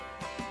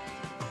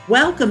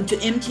Welcome to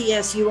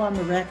MTSU on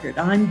the Record.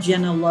 I'm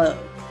Jenna Lowe.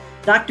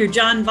 Dr.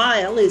 John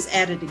Weil is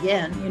at it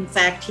again. In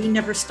fact, he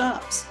never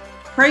stops.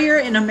 Prayer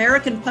in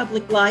American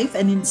Public Life,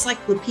 an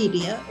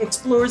encyclopedia,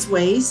 explores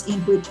ways in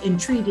which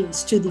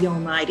entreaties to the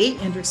Almighty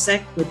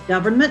intersect with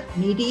government,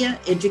 media,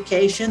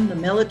 education, the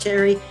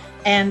military,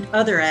 and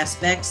other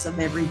aspects of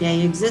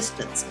everyday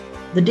existence.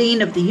 The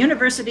Dean of the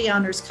University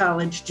Honors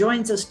College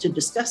joins us to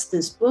discuss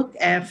this book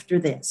after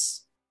this.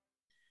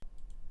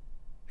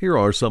 Here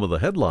are some of the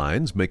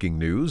headlines making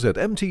news at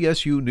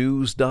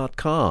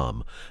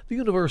mtsunews.com, the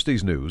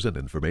university's news and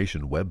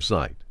information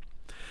website.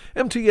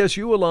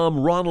 MTSU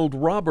alum Ronald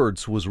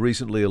Roberts was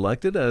recently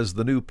elected as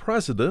the new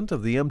president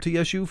of the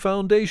MTSU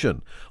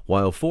Foundation,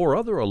 while 4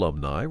 other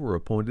alumni were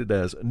appointed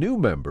as new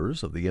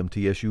members of the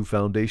MTSU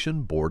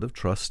Foundation Board of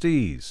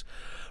Trustees.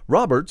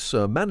 Roberts,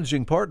 a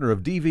managing partner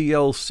of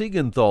DVL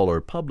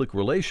Siegenthaler Public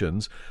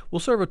Relations, will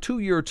serve a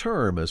 2-year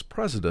term as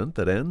president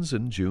that ends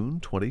in June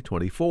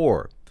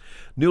 2024.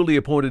 Newly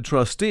appointed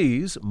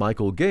trustees,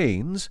 Michael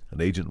Gaines,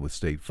 an agent with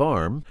State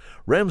Farm,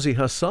 Ramsey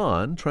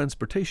Hassan,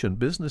 transportation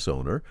business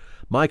owner,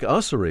 Mike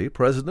Ussery,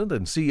 president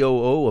and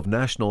COO of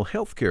National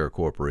Healthcare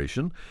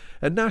Corporation,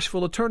 and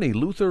Nashville attorney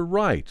Luther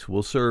Wright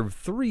will serve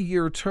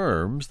 3-year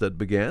terms that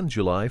began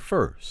July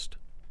 1st.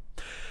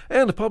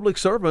 And public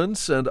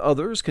servants and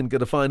others can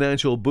get a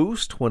financial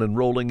boost when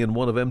enrolling in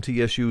one of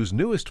MTSU's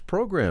newest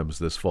programs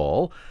this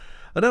fall.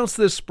 Announced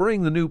this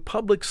spring, the new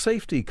Public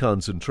Safety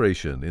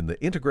concentration in the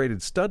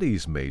Integrated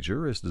Studies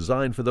major is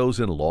designed for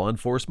those in law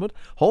enforcement,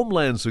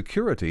 homeland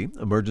security,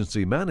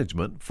 emergency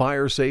management,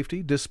 fire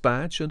safety,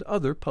 dispatch, and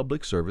other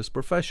public service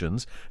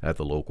professions at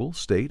the local,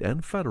 state,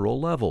 and federal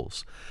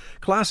levels.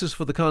 Classes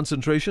for the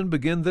concentration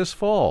begin this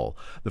fall.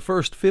 The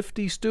first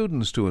 50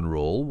 students to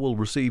enroll will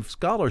receive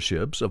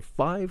scholarships of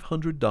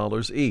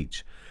 $500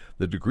 each.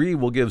 The degree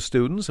will give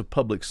students of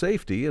public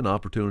safety an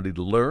opportunity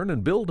to learn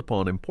and build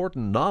upon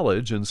important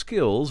knowledge and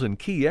skills in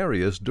key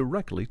areas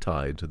directly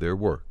tied to their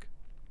work.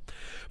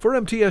 For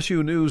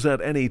MTSU News at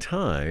any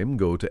time,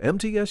 go to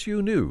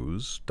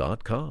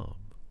mtsunews.com.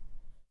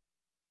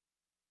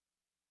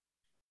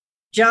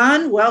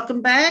 John,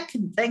 welcome back,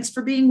 and thanks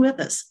for being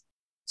with us.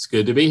 It's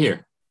good to be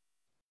here.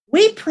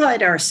 We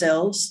pride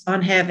ourselves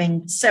on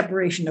having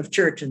separation of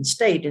church and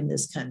state in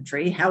this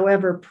country.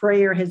 However,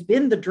 prayer has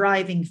been the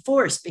driving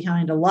force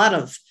behind a lot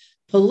of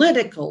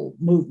political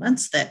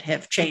movements that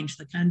have changed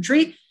the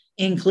country,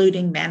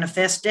 including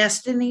Manifest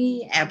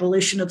Destiny,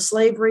 abolition of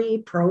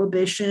slavery,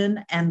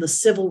 prohibition, and the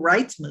civil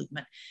rights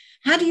movement.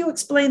 How do you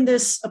explain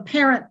this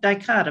apparent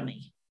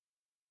dichotomy?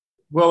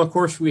 Well, of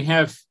course, we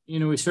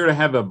sort of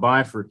have a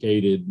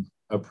bifurcated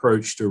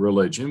approach to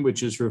religion,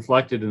 which is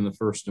reflected in the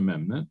First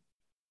Amendment.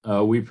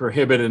 We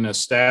prohibit an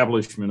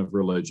establishment of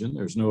religion.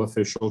 There's no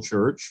official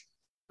church.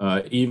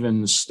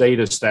 Even state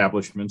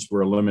establishments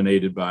were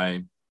eliminated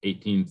by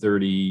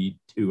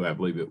 1832, I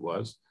believe it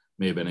was.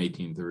 May have been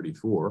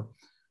 1834.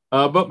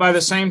 But by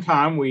the same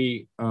time,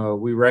 we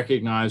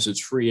recognize its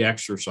free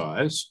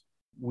exercise.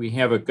 We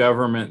have a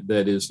government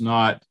that is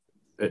not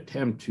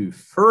attempt to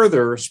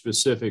further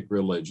specific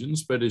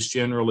religions, but is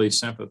generally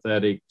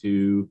sympathetic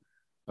to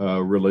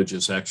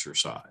religious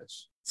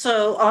exercise.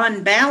 So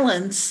on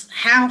balance,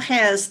 how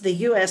has the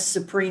U.S.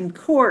 Supreme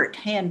Court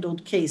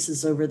handled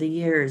cases over the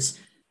years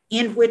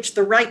in which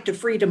the right to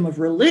freedom of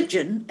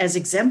religion, as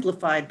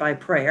exemplified by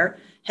prayer,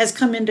 has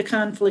come into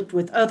conflict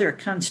with other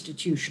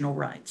constitutional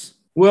rights?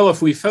 Well,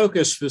 if we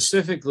focus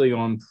specifically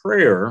on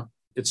prayer,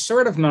 it's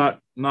sort of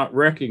not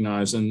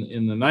recognized.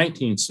 In the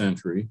 19th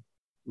century,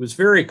 it was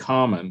very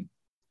common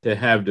to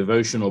have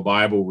devotional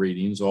Bible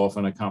readings,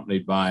 often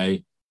accompanied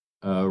by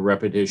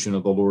repetition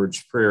of the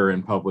Lord's Prayer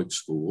in public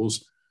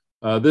schools.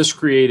 This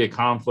created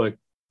conflict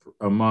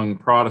among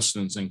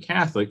Protestants and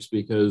Catholics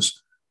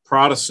because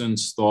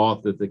Protestants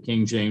thought that the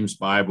King James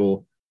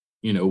Bible,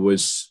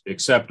 was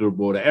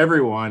acceptable to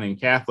everyone, and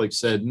Catholics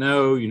said,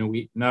 no,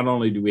 we not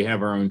only do we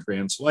have our own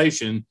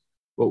translation,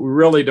 but we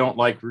really don't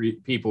like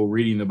people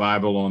reading the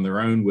Bible on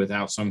their own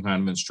without some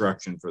kind of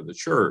instruction for the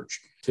church.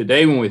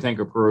 Today, when we think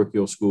of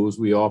parochial schools,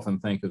 we often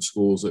think of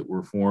schools that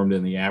were formed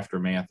in the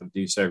aftermath of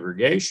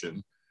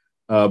desegregation.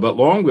 But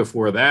long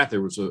before that,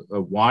 there was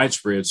a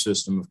widespread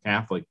system of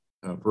Catholic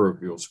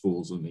parochial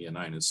schools in the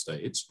United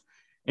States.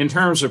 In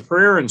terms of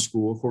prayer in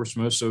school, of course,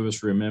 most of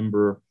us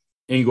remember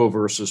Engel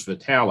versus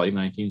Vitale,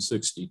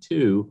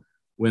 1962,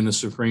 when the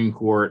Supreme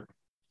Court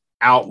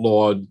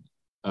outlawed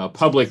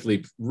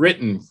publicly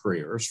written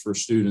prayers for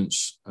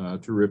students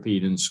to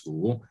repeat in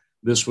school.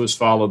 This was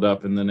followed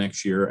up in the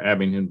next year,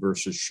 Abington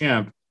versus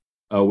Schempp,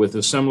 with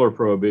a similar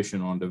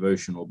prohibition on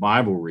devotional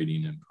Bible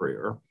reading and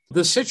prayer.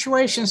 The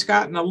situation's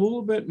gotten a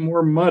little bit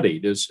more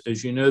muddied.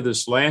 As you know,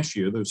 this last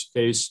year, there's a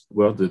case,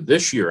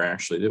 this year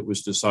actually, that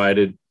was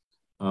decided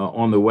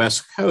on the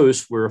West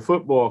Coast where a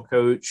football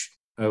coach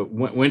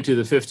went to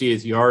the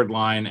 50th yard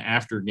line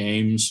after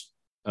games,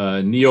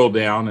 kneeled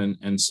down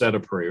and said a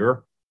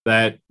prayer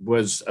that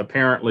was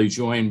apparently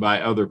joined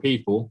by other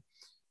people.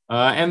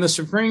 And the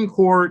Supreme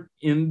Court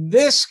in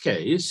this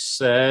case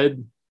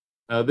said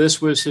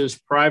This was his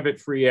private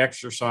free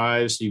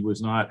exercise. He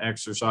was not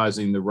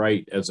exercising the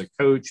right as a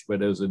coach,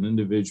 but as an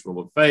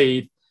individual of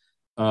faith.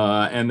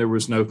 And there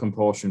was no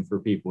compulsion for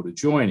people to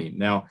join him.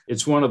 Now,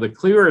 it's one of the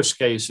clearest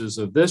cases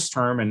of this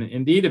term, and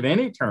indeed of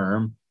any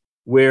term,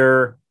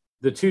 where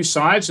the two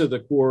sides of the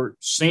court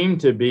seem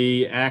to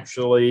be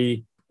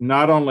actually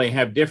not only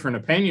have different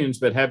opinions,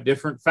 but have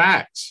different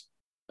facts.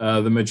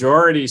 The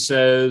majority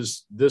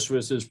says this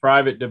was his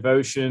private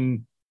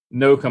devotion,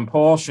 no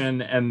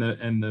compulsion, and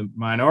the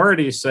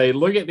minority say,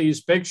 look at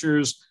these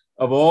pictures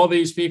of all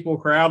these people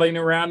crowding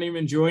around him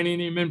and joining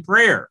him in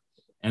prayer.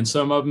 And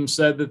some of them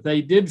said that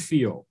they did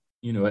feel,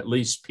 at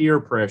least peer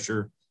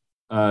pressure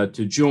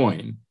to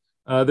join.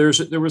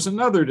 There was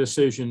another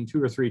decision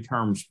 2 or 3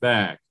 terms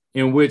back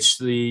in which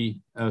the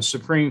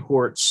Supreme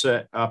Court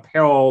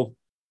upheld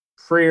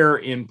prayer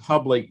in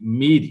public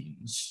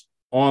meetings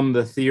on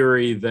the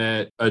theory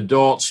that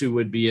adults who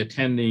would be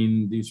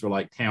attending, these were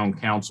like town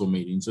council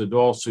meetings,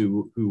 adults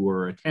who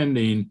were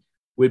attending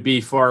would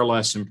be far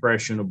less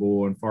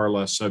impressionable and far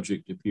less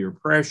subject to peer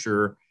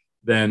pressure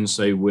than,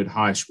 say, would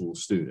high school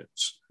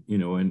students.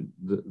 And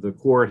the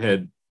court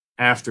had,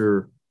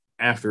 after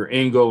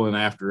Engel and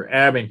after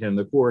Abington,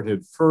 the court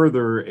had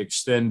further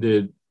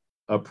extended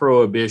a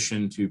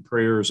prohibition to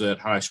prayers at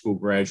high school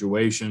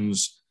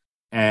graduations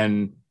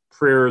and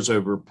prayers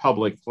over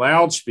public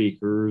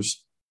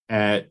loudspeakers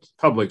at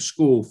public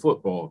school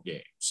football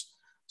games.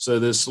 So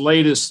this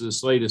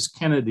latest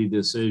Kennedy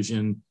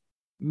decision,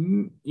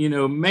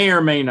 may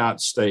or may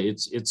not stay.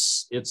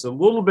 It's a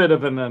little bit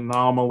of an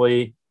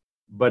anomaly,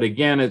 but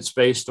again, it's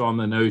based on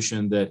the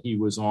notion that he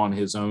was on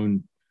his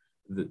own.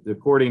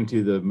 According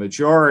to the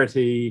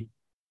majority,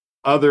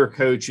 other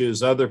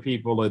coaches, other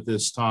people at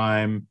this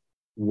time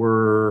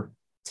were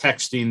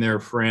texting their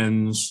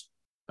friends,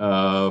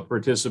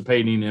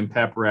 participating in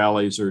pep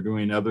rallies, or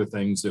doing other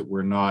things that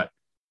were not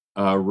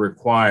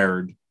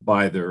required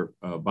by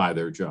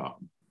their job.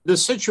 The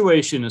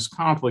situation is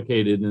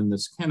complicated in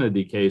this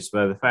Kennedy case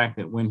by the fact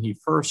that when he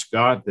first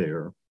got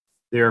there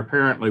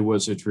apparently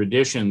was a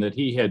tradition that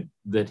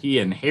he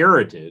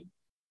inherited,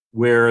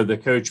 where the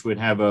coach would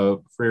have a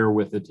prayer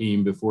with the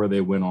team before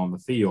they went on the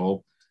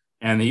field,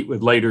 and he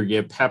would later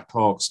give pep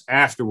talks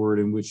afterward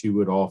in which he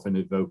would often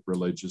evoke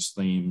religious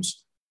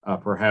themes,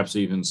 perhaps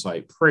even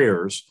cite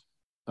prayers.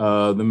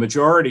 The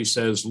majority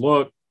says,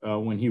 look,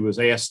 when he was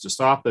asked to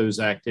stop those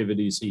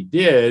activities, he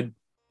did.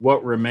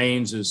 What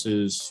remains is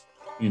his,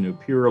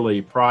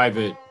 purely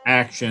private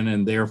action,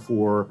 and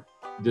therefore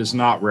does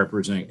not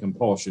represent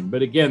compulsion.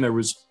 But again, there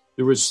was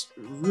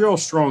real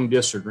strong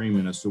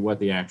disagreement as to what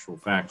the actual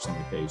facts in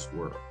the case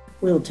were.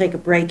 We'll take a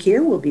break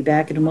here. We'll be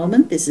back in a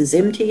moment. This is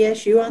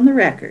MTSU on the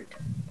Record.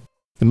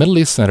 The Middle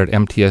East Center at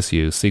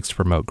MTSU seeks to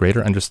promote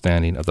greater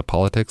understanding of the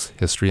politics,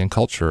 history, and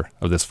culture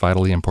of this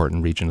vitally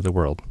important region of the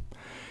world.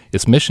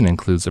 Its mission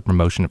includes the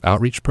promotion of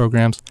outreach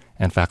programs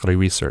and faculty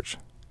research.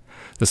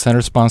 The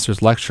center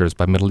sponsors lectures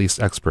by Middle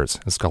East experts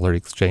and scholarly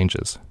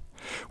exchanges.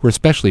 We're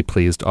especially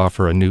pleased to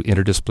offer a new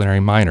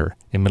interdisciplinary minor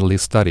in Middle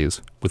East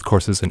Studies with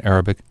courses in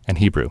Arabic and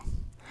Hebrew.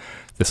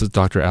 This is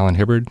Dr. Alan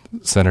Hibbard,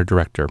 Center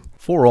Director.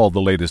 For all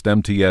the latest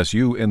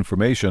MTSU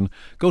information,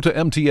 go to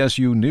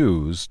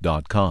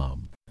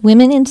mtsunews.com.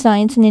 Women in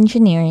Science and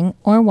Engineering,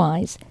 or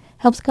WISE,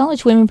 helps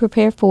college women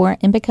prepare for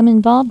and become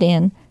involved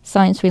in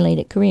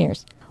science-related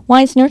careers.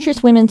 WISE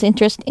nurtures women's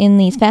interest in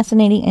these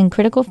fascinating and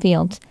critical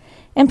fields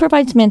and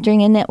provides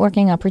mentoring and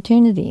networking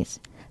opportunities.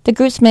 The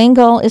group's main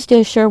goal is to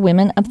assure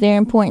women of their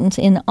importance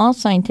in all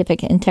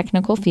scientific and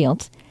technical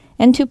fields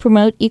and to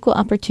promote equal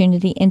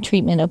opportunity and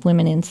treatment of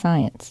women in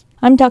science.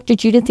 I'm Dr.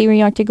 Judith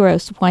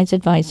Iriarte-Gross, WISE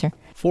Advisor.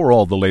 For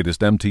all the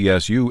latest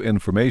MTSU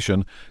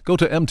information, go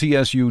to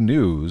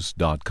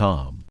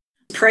mtsunews.com.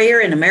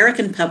 Prayer in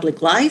American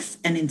Public Life,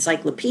 an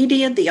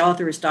encyclopedia. The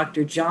author is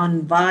Dr.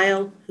 John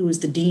Weil, who is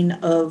the Dean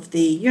of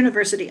the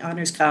University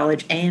Honors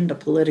College and a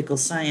political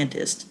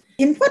scientist.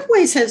 In what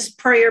ways has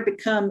prayer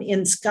become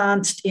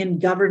ensconced in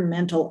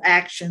governmental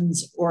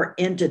actions or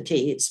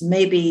entities,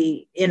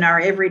 maybe in our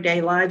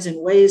everyday lives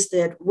in ways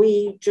that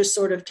we just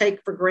sort of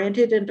take for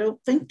granted and don't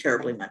think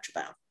terribly much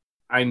about?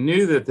 I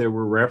knew that there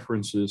were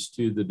references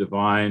to the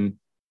divine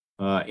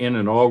in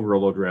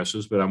inaugural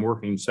addresses, but I'm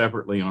working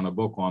separately on a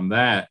book on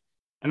that.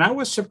 And I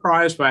was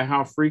surprised by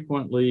how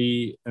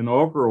frequently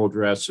inaugural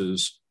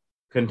addresses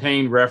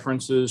contain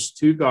references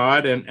to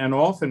God and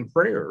often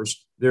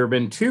prayers. There have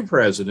been 2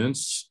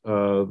 presidents,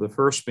 the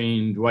first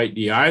being Dwight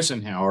D.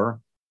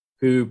 Eisenhower,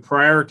 who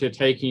prior to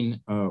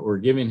taking or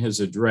giving his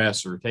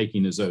address or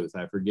taking his oath,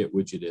 I forget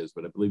which it is,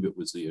 but I believe it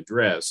was the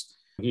address,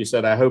 he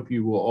said, I hope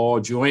you will all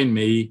join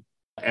me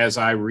as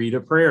I read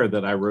a prayer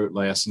that I wrote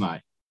last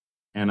night.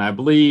 And I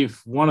believe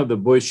one of the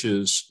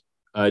Bushes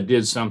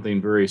did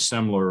something very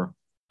similar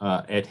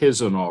at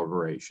his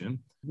inauguration.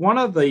 One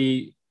of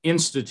the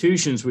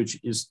institutions, which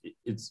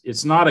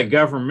it's not a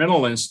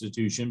governmental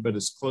institution, but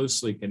it's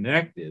closely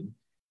connected,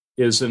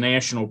 is the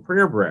National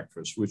Prayer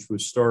Breakfast, which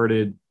was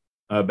started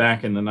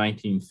back in the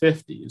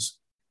 1950s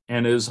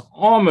and is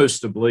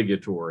almost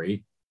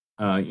obligatory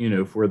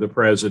for the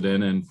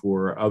president and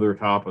for other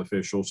top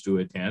officials to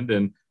attend.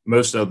 And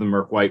most of them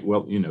are quite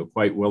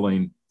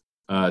willing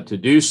to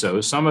do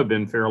so. Some have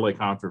been fairly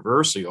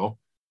controversial.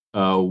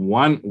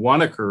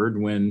 One occurred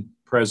when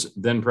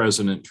then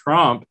President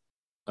Trump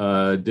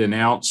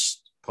denounced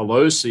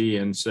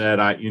Pelosi and said,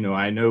 I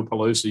know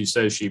Pelosi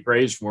says she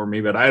prays for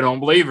me, but I don't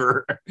believe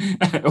her.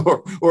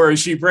 or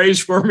she prays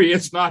for me,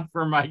 it's not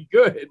for my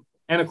good.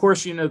 And of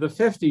course, the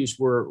 50s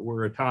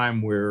were a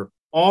time where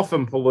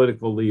often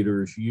political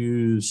leaders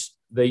used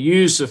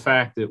the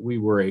fact that we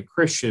were a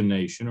Christian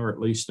nation, or at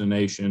least a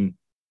nation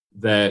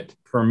that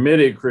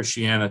permitted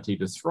Christianity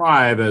to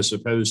thrive as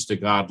opposed to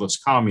godless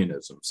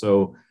communism.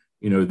 So,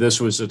 this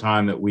was the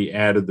time that we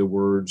added the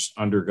words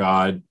 "under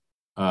God"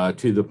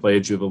 to the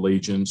Pledge of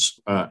Allegiance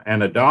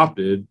and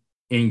adopted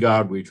 "In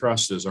God We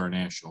Trust" as our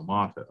national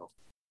motto.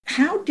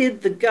 How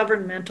did the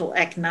governmental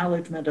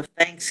acknowledgement of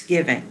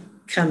Thanksgiving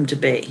come to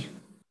be?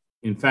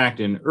 In fact,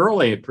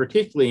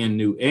 particularly in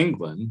New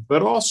England,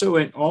 but also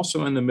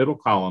in the Middle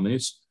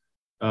Colonies,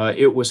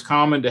 it was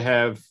common to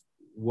have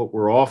what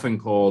were often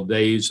called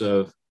days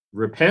of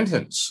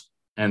repentance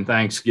and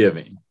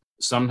thanksgiving,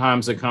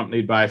 sometimes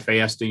accompanied by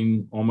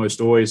fasting,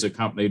 almost always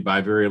accompanied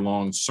by very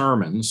long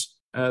sermons.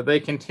 They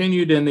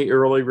continued in the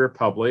early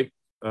Republic.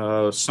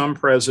 Some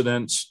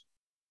presidents,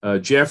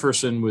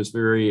 Jefferson was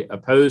very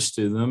opposed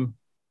to them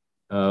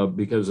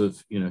because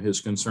of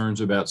his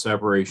concerns about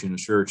separation of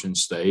church and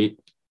state.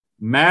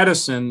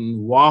 Madison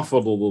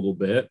waffled a little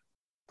bit,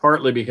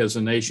 partly because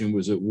the nation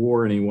was at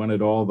war and he wanted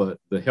all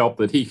the help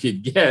that he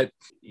could get.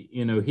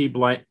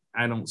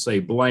 I don't say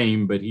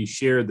blame, but he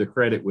shared the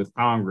credit with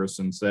Congress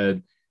and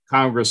said,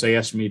 Congress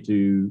asked me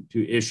to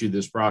issue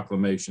this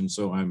proclamation,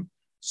 so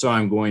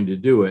I'm going to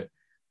do it.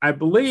 I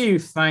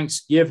believe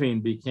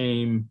Thanksgiving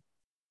became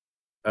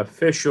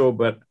official,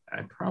 but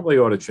I probably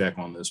ought to check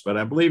on this, but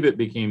I believe it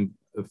became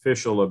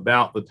official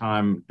about the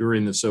time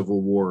during the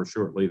Civil War,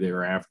 shortly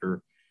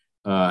thereafter,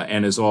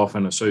 and is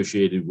often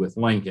associated with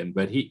Lincoln.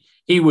 But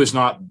he was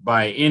not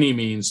by any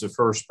means the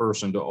first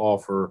person to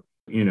offer,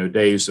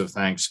 days of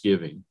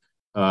Thanksgiving.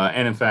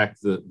 And in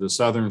fact, the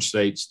southern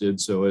states did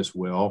so as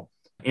well.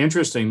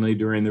 Interestingly,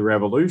 during the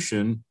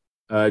Revolution,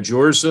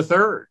 George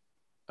III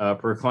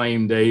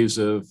proclaimed days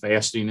of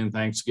fasting and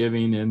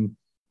Thanksgiving in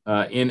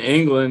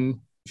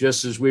England,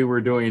 just as we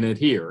were doing it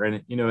here.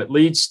 And, it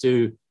leads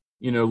to,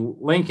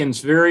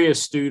 Lincoln's very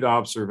astute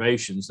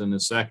observations in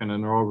the second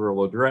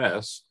inaugural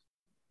address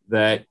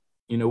that,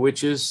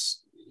 which is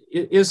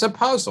a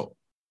puzzle,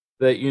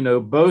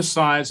 that, both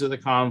sides of the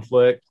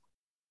conflict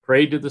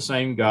prayed to the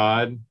same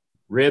God,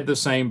 read the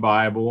same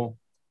Bible,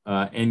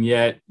 and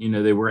yet,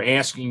 they were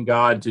asking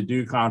God to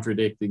do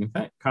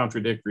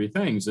contradictory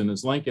things. And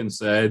as Lincoln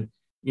said,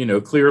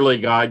 clearly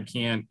God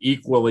can't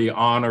equally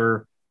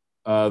honor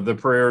the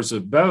prayers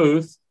of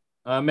both.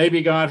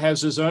 Maybe God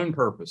has his own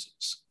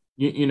purposes.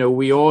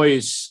 We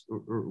always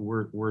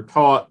we're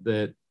taught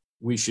that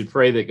we should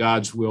pray that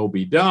God's will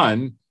be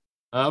done,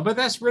 but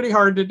that's really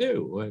hard to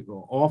do.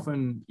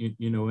 Often,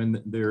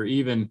 and there are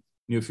even,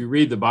 if you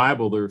read the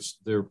Bible, there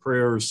are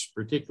prayers,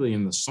 particularly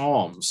in the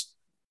Psalms,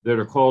 that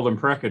are called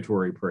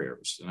imprecatory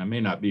prayers. And I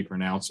may not be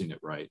pronouncing it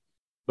right,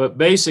 but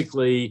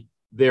basically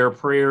they're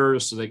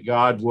prayers that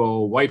God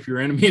will wipe your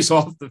enemies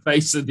off the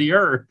face of the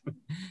earth.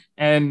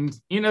 And,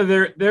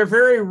 they're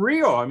very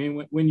real. I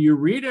mean, when you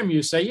read them,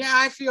 you say, yeah,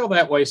 I feel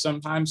that way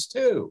sometimes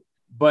too.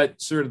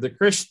 But sort of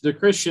the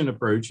Christian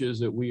approach is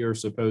that we are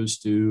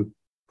supposed to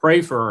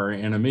pray for our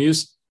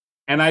enemies.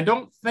 And I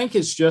don't think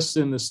it's just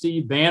in the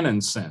Steve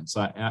Bannon sense.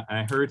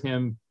 I heard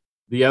him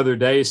the other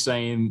day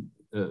saying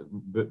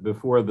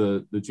before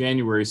the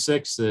January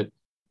 6th that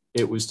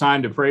it was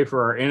time to pray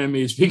for our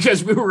enemies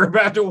because we were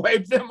about to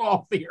wipe them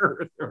off the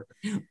earth.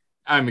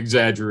 I'm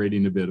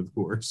exaggerating a bit, of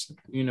course.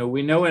 We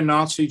know in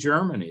Nazi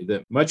Germany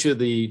that much of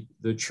the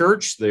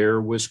church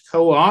there was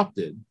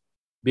co-opted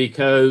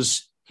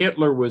because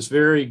Hitler was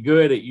very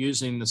good at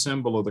using the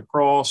symbol of the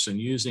cross and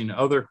using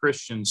other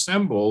Christian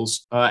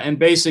symbols and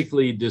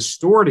basically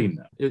distorting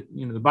them.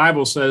 The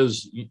Bible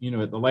says,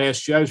 at the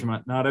last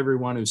judgment, not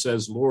everyone who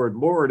says, Lord,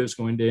 Lord, is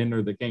going to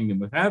enter the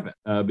kingdom of heaven,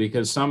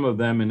 because some of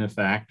them, in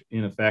effect,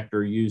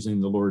 are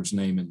using the Lord's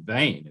name in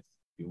vain, if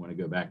you want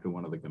to go back to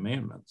one of the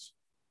commandments.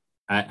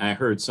 I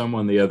heard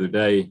someone the other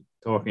day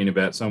talking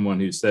about someone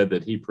who said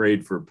that he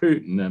prayed for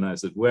Putin, and I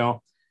said,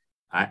 well,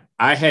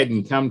 I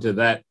hadn't come to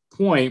that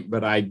point,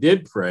 but I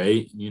did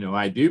pray.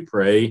 I do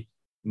pray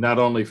not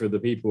only for the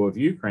people of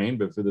Ukraine,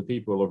 but for the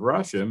people of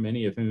Russia,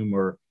 many of whom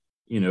are,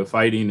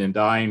 fighting and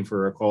dying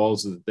for a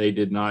cause that they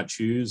did not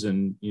choose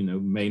and,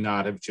 may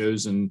not have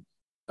chosen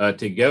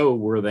to go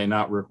were they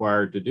not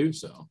required to do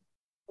so.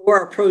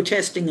 Or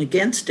protesting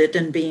against it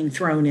and being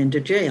thrown into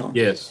jail.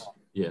 Yes.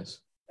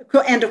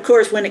 And of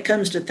course, when it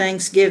comes to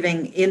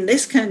Thanksgiving in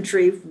this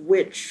country,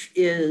 which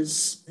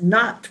is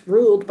not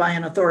ruled by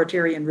an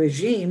authoritarian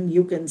regime,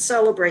 you can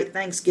celebrate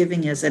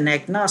Thanksgiving as an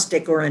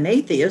agnostic or an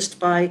atheist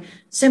by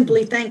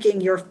simply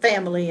thanking your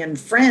family and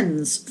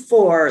friends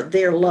for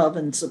their love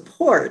and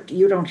support.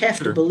 You don't have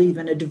to believe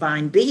in a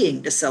divine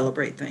being to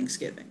celebrate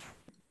Thanksgiving.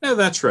 No,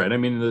 that's right. I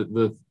mean,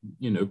 the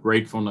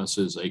gratefulness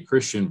is a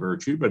Christian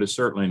virtue, but it's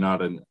certainly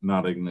not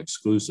an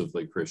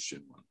exclusively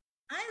Christian one.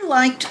 I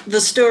liked the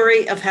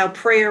story of how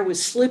prayer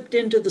was slipped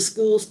into the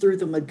schools through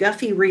the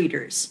McGuffey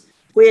Readers,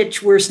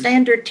 which were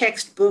standard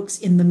textbooks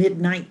in the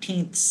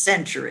mid-19th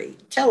century.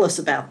 Tell us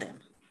about them.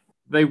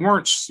 They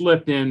weren't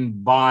slipped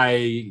in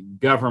by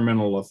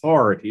governmental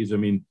authorities. I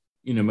mean,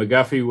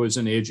 McGuffey was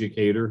an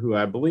educator who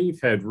I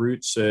believe had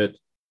roots at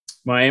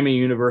Miami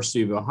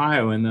University of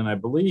Ohio, and then I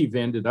believe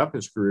ended up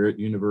his career at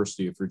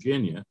University of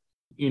Virginia.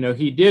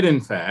 He did,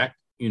 in fact,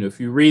 if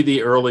you read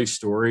the early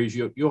stories,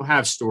 you'll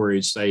have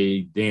stories,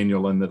 say,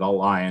 Daniel in the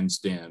Lion's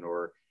Den,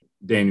 or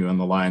Daniel in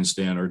the Lion's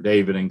Den, or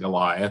David and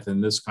Goliath,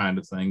 and this kind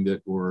of thing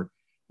that were,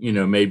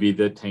 maybe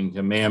the Ten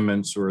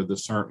Commandments or the,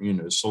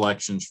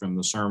 selections from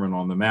the Sermon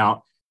on the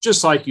Mount,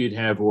 just like you'd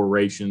have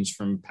orations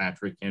from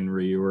Patrick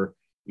Henry or,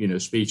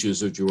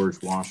 speeches of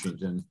George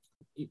Washington.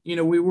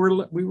 We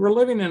were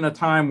living in a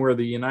time where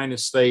the United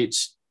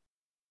States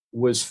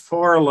was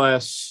far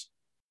less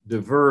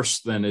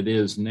diverse than it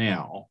is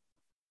now.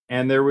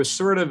 And there was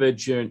sort of a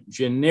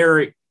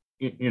generic,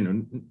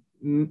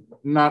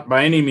 not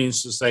by any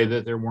means to say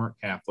that there weren't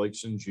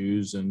Catholics and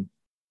Jews and,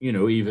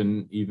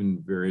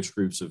 even various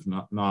groups of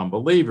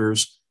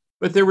non-believers,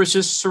 but there was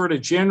just sort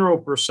of general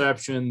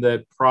perception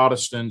that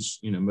Protestants,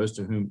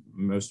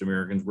 most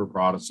Americans were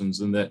Protestants,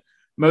 and that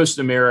most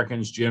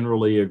Americans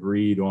generally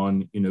agreed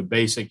on,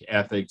 basic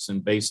ethics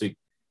and basic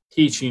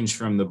teachings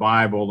from the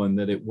Bible, and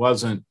that it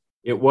wasn't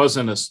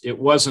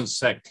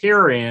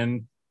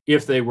sectarian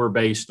if they were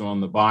based on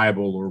the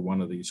Bible or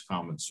one of these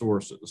common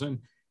sources. And,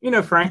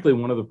 frankly,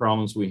 one of the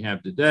problems we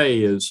have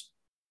today is,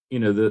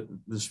 the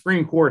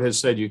Supreme Court has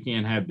said you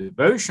can't have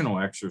devotional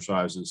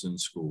exercises in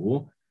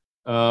school,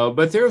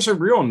 but there's a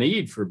real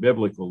need for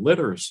biblical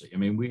literacy. I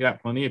mean, we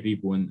got plenty of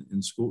people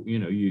in school,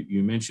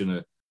 you mention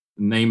a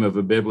name of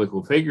a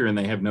biblical figure and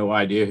they have no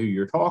idea who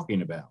you're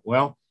talking about.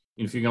 Well,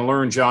 if you're going to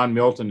learn John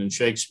Milton and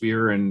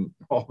Shakespeare and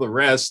all the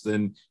rest,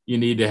 then you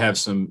need to have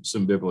some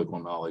biblical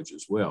knowledge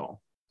as well.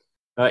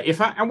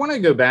 If I want to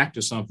go back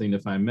to something,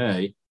 if I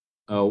may,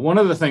 one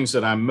of the things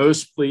that I'm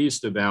most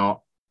pleased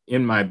about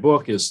in my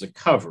book is the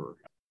cover.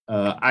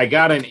 I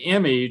got an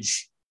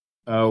image,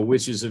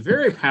 which is a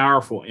very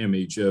powerful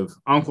image of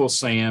Uncle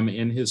Sam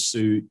in his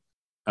suit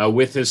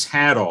with his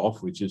hat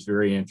off, which is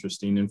very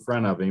interesting, in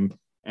front of him.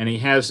 And he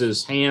has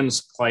his hands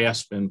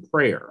clasped in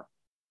prayer.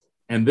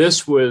 And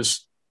this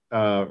was,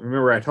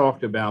 remember I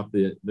talked about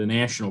the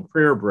National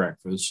Prayer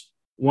Breakfast.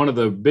 One of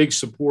the big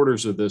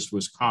supporters of this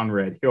was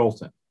Conrad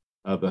Hilton,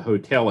 the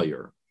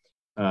hotelier.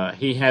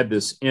 He had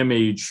this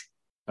image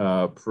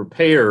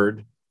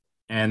prepared,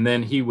 and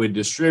then he would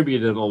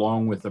distribute it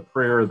along with a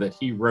prayer that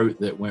he wrote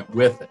that went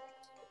with it.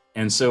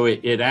 And so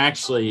it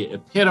actually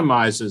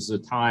epitomizes the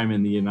time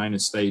in the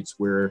United States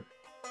where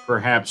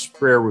perhaps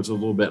prayer was a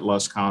little bit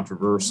less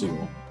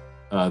controversial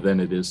than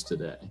it is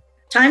today.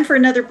 Time for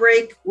another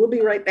break. We'll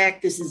be right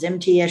back. This is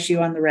MTSU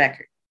on the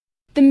Record.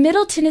 The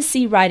Middle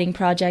Tennessee Writing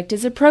Project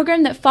is a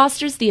program that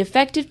fosters the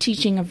effective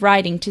teaching of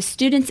writing to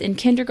students in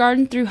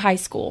kindergarten through high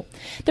school.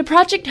 The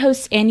project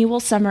hosts annual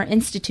summer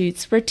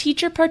institutes where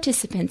teacher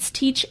participants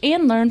teach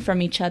and learn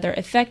from each other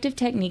effective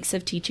techniques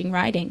of teaching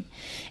writing.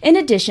 In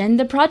addition,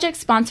 the project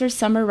sponsors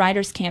summer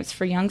writers' camps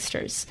for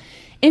youngsters.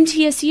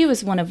 MTSU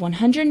is one of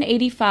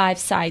 185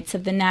 sites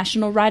of the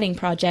National Writing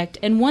Project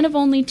and one of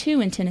only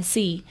 2 in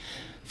Tennessee.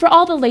 For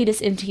all the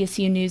latest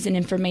MTSU news and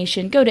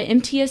information, go to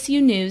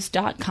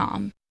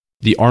mtsunews.com.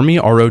 The Army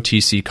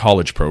ROTC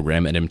College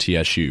Program at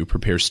MTSU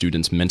prepares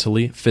students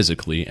mentally,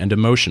 physically, and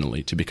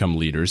emotionally to become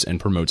leaders and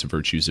promotes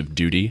virtues of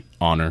duty,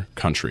 honor,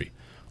 country.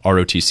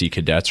 ROTC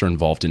cadets are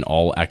involved in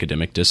all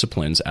academic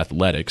disciplines,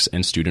 athletics,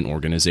 and student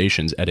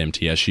organizations at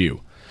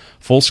MTSU.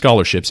 Full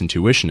scholarships and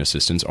tuition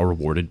assistance are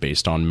awarded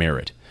based on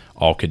merit.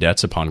 All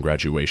cadets upon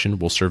graduation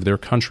will serve their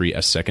country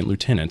as second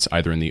lieutenants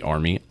either in the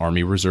Army,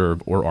 Army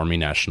Reserve, or Army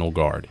National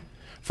Guard.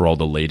 For all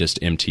the latest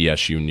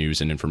MTSU news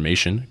and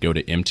information, go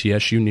to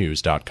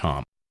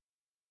mtsunews.com.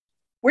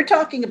 We're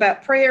talking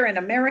about prayer in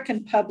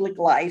American public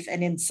life,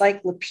 an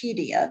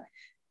encyclopedia,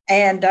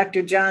 and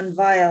Dr. John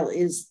Weil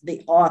is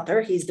the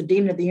author. He's the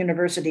dean of the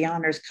University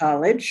Honors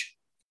College,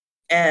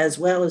 as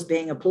well as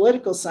being a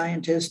political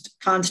scientist,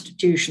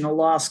 constitutional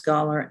law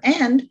scholar,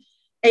 and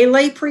a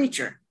lay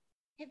preacher.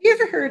 Have you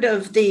ever heard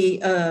of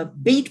the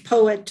beat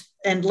poet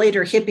and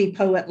later hippie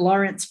poet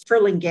Lawrence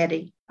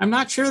Ferlinghetti? I'm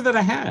not sure that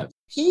I have.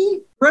 He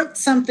wrote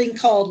something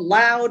called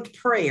Loud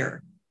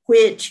Prayer,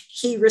 which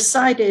he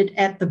recited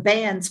at the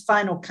band's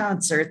final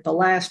concert, The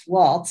Last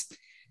Waltz.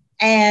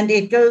 And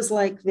it goes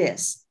like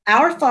this: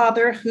 Our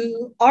Father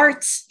who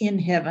art in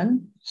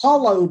heaven,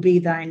 hallowed be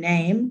thy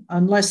name,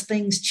 unless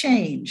things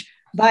change.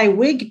 Thy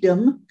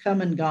wigdom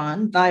come and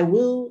gone, thy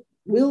will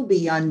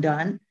be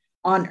undone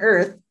on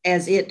earth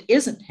as it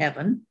isn't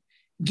heaven.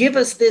 Give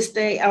us this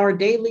day our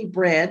daily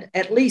bread,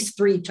 at least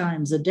 3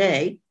 times a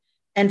day,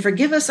 and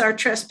forgive us our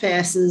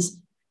trespasses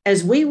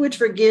as we would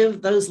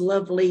forgive those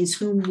lovelies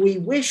whom we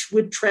wish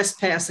would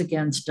trespass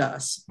against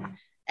us.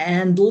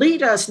 and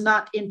lead us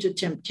not into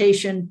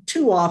temptation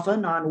too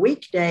often on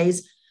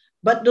weekdays,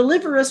 but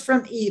deliver us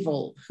from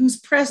evil, whose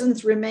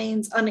presence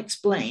remains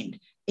unexplained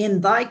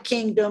in thy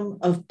kingdom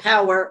of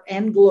power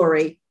and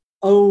glory.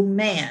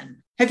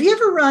 Amen. Have you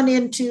ever run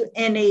into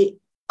any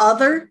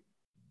other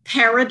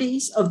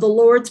parodies of the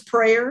Lord's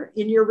Prayer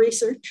in your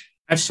research?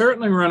 I've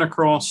certainly run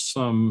across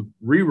some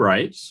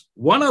rewrites.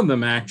 One of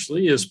them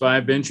actually is by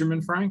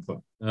Benjamin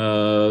Franklin,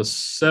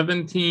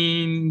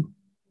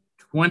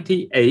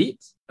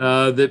 1728,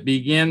 that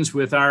begins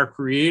with our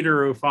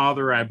Creator, O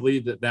Father, I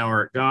believe that thou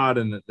art God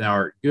and that thou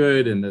art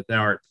good and that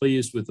thou art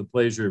pleased with the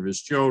pleasure of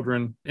his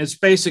children. It's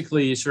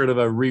basically sort of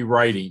a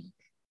rewriting.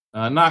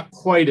 Not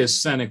quite as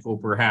cynical,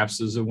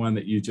 perhaps, as the one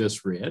that you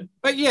just read.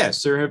 But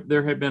yes,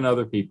 there have been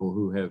other people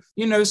who have,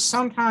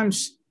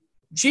 sometimes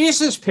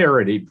Jesus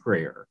parodied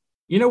prayer.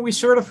 We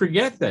sort of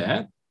forget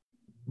that.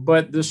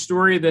 But the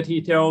story that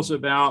he tells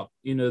about,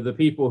 the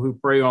people who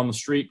pray on the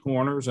street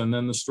corners, and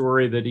then the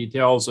story that he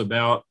tells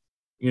about,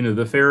 the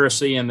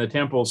Pharisee in the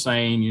temple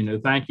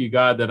saying, thank you,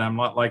 God, that I'm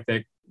not like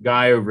that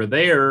guy over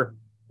there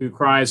who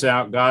cries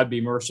out, God,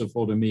 be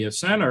merciful to me, a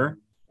sinner.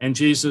 And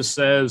Jesus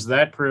says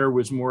that prayer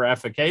was more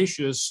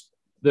efficacious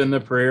than the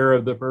prayer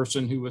of the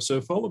person who was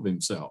so full of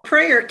himself.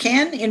 Prayer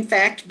can, in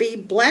fact, be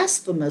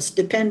blasphemous,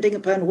 depending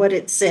upon what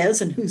it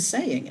says and who's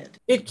saying it.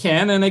 It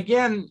can. And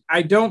again,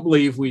 I don't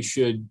believe we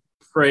should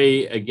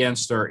pray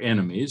against our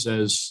enemies,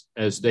 as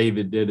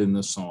David did in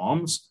the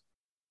Psalms.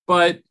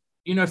 But,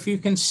 if you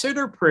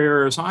consider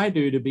prayer, as I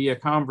do, to be a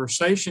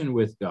conversation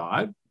with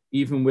God,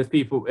 even with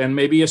people, and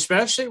maybe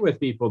especially with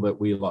people that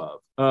we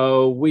love,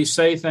 we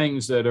say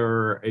things that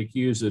are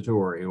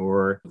accusatory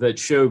or that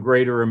show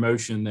greater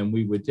emotion than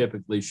we would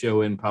typically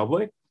show in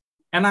public.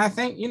 And I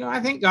think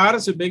God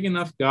is a big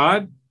enough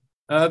God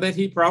that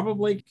he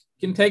probably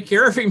can take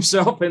care of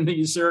himself in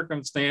these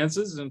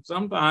circumstances. And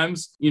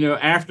sometimes,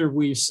 after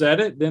we've said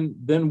it,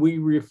 then we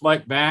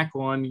reflect back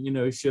on,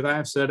 should I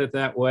have said it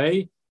that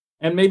way?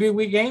 And maybe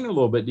we gain a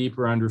little bit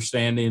deeper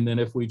understanding than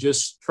if we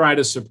just try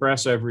to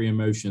suppress every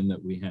emotion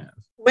that we have.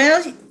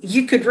 Well,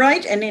 you could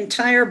write an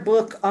entire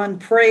book on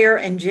prayer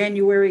and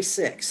January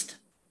 6th,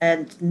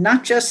 and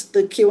not just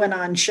the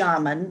QAnon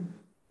shaman,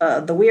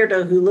 the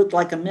weirdo who looked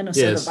like a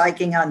Minnesota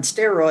Viking on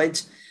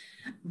steroids,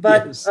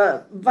 but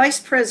Vice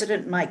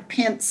President Mike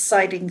Pence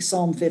citing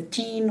Psalm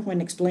 15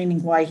 when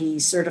explaining why he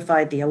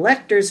certified the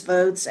electors'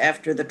 votes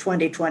after the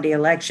 2020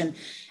 election,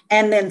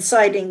 and then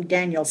citing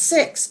Daniel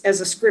 6 as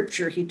a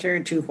scripture he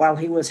turned to while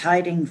he was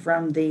hiding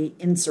from the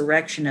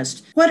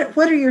insurrectionists. What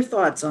are your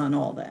thoughts on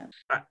all that?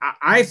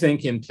 I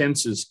think in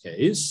Pence's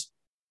case,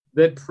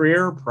 that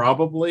prayer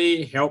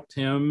probably helped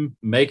him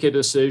make a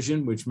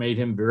decision which made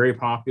him very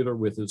popular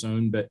with his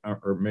own,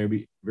 or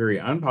maybe very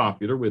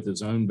unpopular with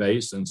his own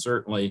base, and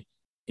certainly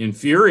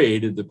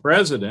infuriated the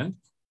president.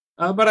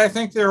 But I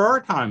think there are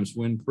times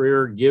when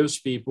prayer gives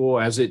people,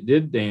 as it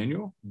did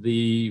Daniel,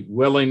 the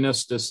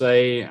willingness to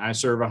say, I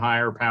serve a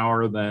higher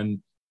power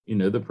than,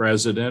 the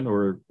president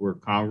or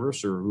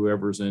Congress or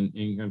whoever's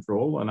in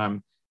control,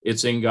 and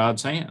it's in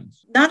God's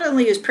hands. Not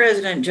only is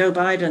President Joe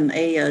Biden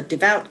a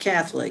devout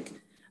Catholic,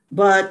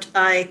 but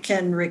I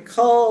can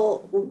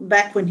recall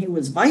back when he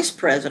was vice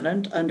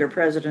president under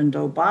President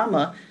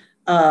Obama,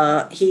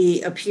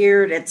 he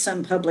appeared at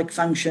some public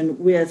function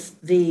with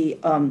the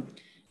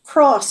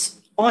cross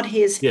on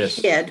his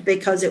head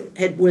because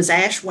it was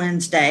Ash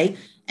Wednesday,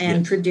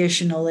 and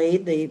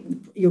traditionally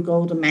you'll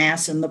go to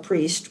Mass and the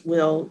priest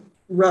will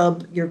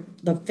rub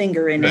the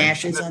finger in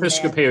ashes. And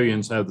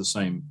Episcopalians have the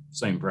same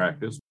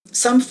practice.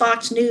 Some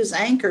Fox News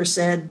anchor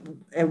said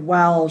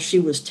while she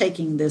was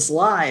taking this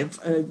live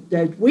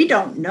that we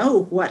don't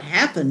know what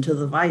happened to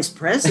the vice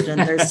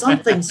president. There's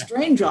something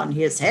strange on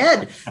his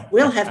head.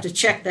 We'll have to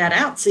check that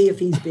out, see if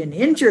he's been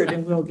injured,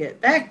 and we'll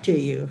get back to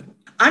you.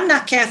 I'm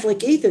not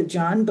Catholic either,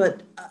 John,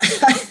 but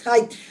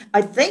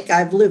I think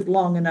I've lived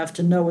long enough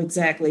to know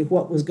exactly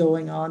what was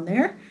going on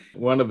there.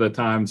 One of the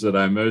times that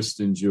I most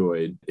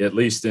enjoyed, at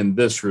least in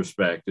this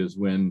respect, is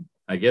when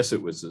I guess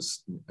it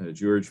was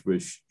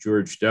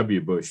George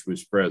W. Bush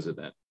was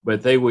president,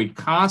 but they would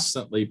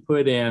constantly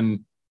put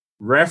in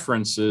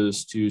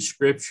references to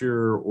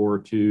scripture or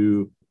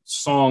to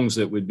songs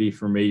that would be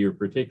familiar,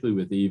 particularly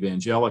with the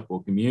evangelical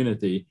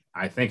community.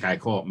 I think I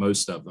caught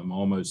most of them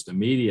almost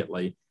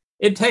immediately.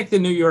 It'd take the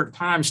New York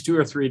Times 2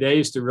 or 3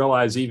 days to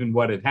realize even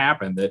what had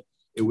happened, that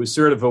it was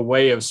sort of a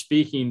way of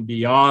speaking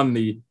beyond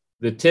the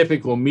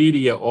typical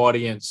media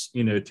audience,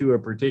 to a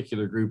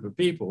particular group of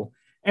people.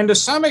 And to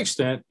some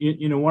extent,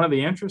 one of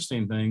the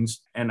interesting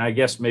things, and I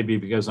guess maybe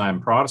because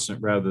I'm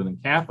Protestant rather than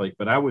Catholic,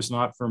 but I was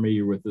not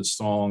familiar with this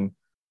song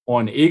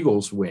On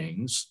Eagle's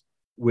Wings,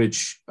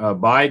 which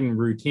Biden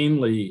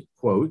routinely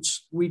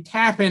quotes. We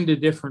tap into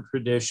different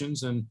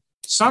traditions, and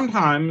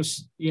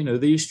sometimes,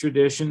 these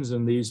traditions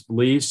and these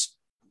beliefs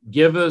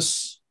give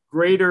us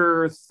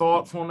greater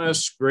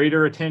thoughtfulness,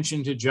 greater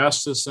attention to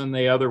justice than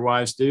they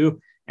otherwise do.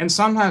 And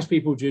sometimes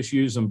people just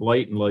use them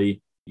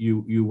blatantly.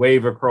 You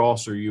wave a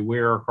cross or you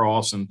wear a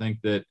cross and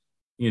think that,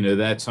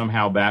 that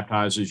somehow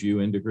baptizes you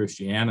into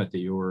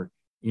Christianity, or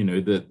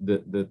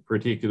that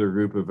particular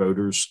group of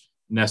voters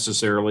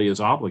necessarily is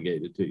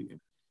obligated to you.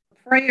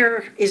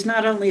 Prayer is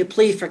not only a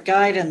plea for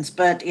guidance,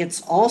 but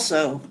it's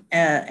also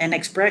an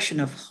expression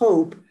of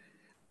hope.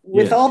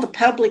 With Yes. all the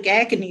public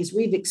agonies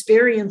we've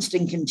experienced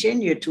and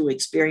continue to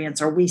experience,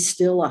 are we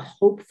still a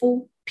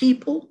hopeful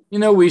people?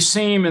 We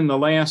seem in the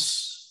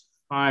last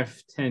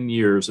 5-10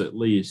 years at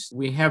least,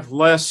 we have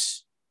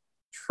less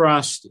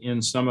trust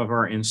in some of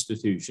our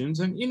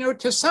institutions. And,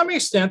 to some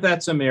extent,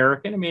 that's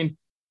American. I mean,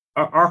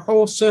 our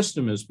whole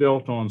system is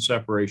built on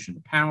separation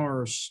of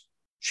powers,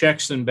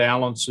 checks and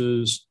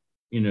balances,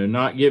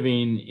 not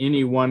giving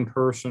any one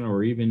person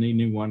or even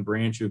any one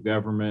branch of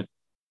government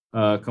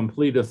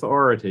complete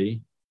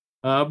authority.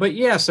 But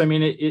yes, I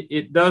mean,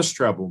 it does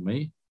trouble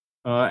me.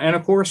 And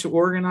of course,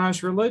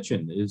 organized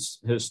religion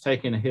has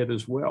taken a hit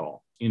as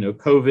well.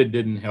 COVID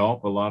didn't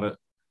help. A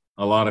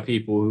lot of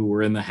people who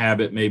were in the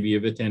habit maybe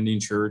of attending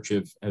church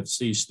have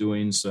ceased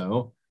doing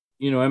so.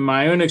 In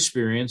my own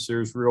experience,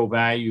 there's real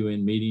value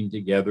in meeting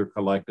together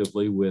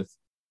collectively with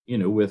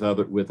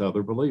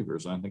other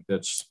believers. I think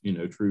that's,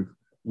 true,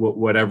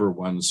 whatever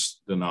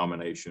one's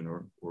denomination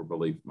or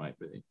belief might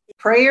be.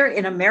 Prayer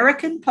in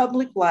American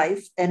Public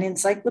Life, an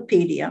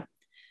encyclopedia.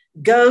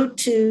 Go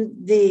to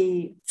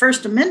the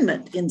First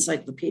Amendment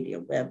Encyclopedia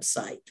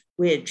website,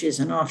 which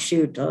is an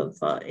offshoot of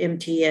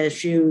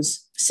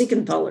MTSU's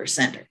Siegenthaler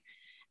Center.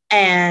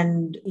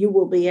 And you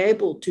will be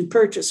able to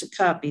purchase a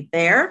copy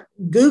there.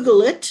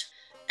 Google it.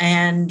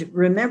 And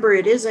remember,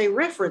 it is a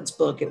reference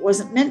book. It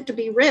wasn't meant to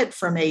be read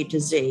from A to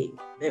Z.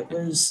 It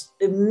was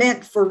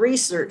meant for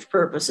research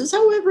purposes.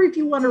 However, if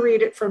you want to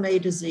read it from A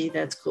to Z,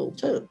 that's cool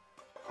too.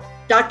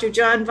 Dr.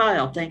 John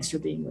Vial, thanks for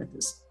being with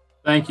us.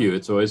 Thank you.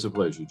 It's always a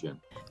pleasure,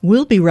 Jen.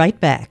 We'll be right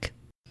back.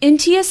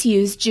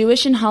 MTSU's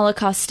Jewish and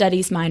Holocaust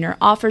Studies minor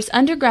offers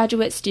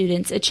undergraduate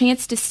students a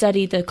chance to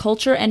study the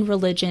culture and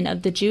religion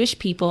of the Jewish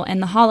people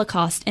and the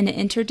Holocaust in an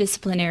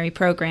interdisciplinary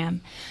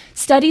program.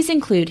 Studies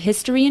include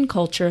history and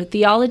culture,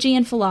 theology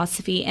and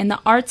philosophy, and the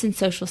arts and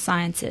social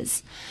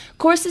sciences.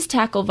 Courses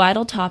tackle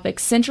vital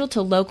topics central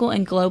to local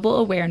and global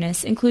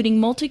awareness, including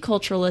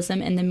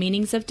multiculturalism and the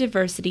meanings of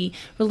diversity,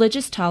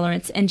 religious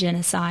tolerance, and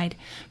genocide.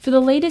 For the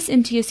latest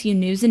MTSU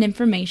news and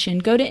information,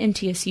 go to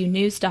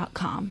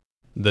mtsunews.com.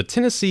 The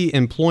Tennessee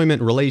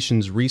Employment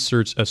Relations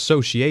Research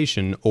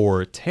Association,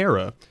 or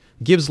TARA,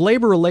 gives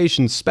labor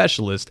relations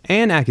specialists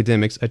and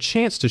academics a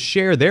chance to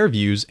share their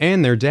views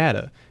and their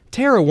data.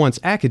 TARA wants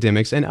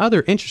academics and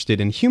others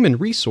interested in human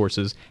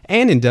resources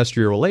and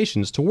industrial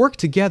relations to work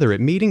together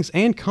at meetings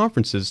and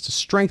conferences to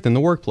strengthen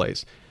the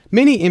workplace.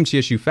 Many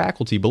MTSU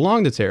faculty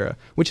belong to TARA,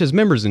 which has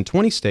members in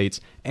 20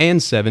 states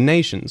and 7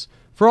 nations.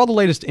 For all the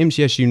latest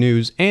MTSU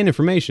news and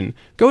information,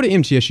 go to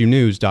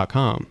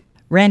mtsunews.com.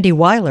 Randy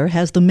Weiler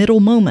has the middle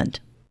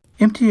moment.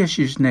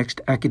 MTSU's next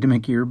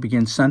academic year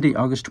begins Sunday,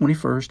 August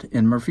 21st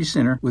in Murphy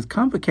Center with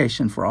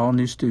convocation for all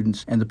new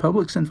students, and the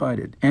public's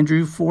invited.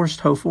 Andrew Forrest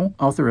Hofel,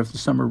 author of the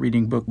summer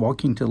reading book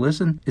Walking to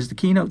Listen, is the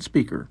keynote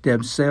speaker.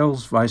 Deb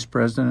Sales, Vice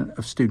President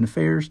of Student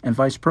Affairs and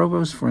Vice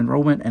Provost for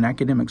Enrollment and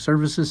Academic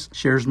Services,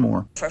 shares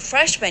more. For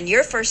freshmen,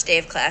 your first day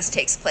of class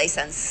takes place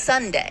on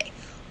Sunday,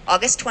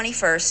 August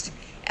 21st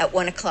at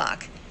 1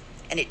 o'clock,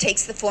 and it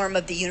takes the form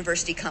of the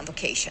university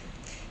convocation.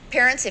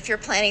 Parents, if you're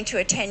planning to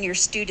attend your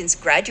student's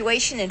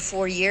graduation in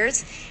 4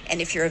 years, and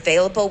if you're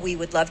available, we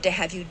would love to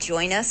have you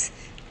join us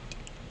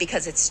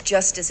because it's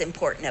just as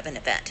important of an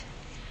event.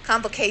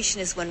 Convocation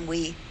is when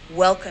we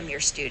welcome your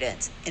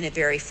students in a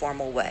very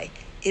formal way.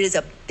 It is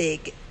a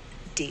big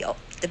deal.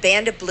 The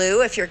Band of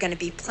Blue, if you're going to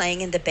be playing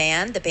in the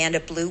Band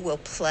of Blue will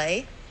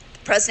play. The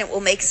president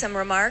will make some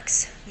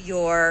remarks.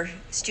 Your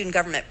student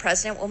government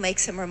president will make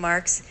some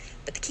remarks.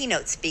 But the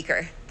keynote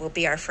speaker will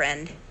be our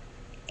friend,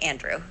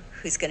 Andrew,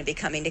 who's going to be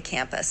coming to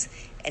campus,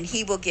 and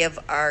he will give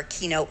our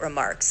keynote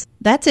remarks.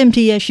 That's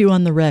MTSU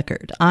on the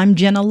Record. I'm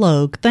Jenna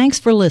Logue. Thanks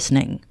for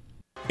listening.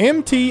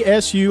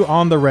 MTSU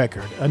on the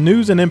Record, a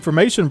news and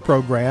information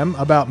program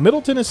about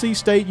Middle Tennessee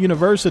State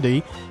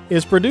University,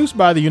 is produced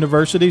by the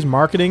university's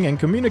Marketing and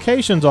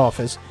Communications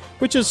Office,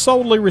 which is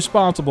solely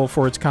responsible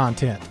for its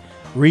content.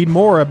 Read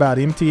more about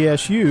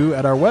MTSU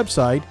at our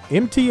website,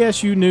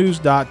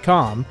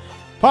 mtsunews.com.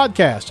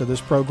 Podcasts of this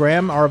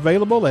program are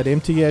available at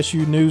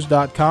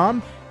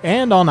mtsunews.com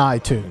and on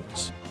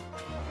iTunes.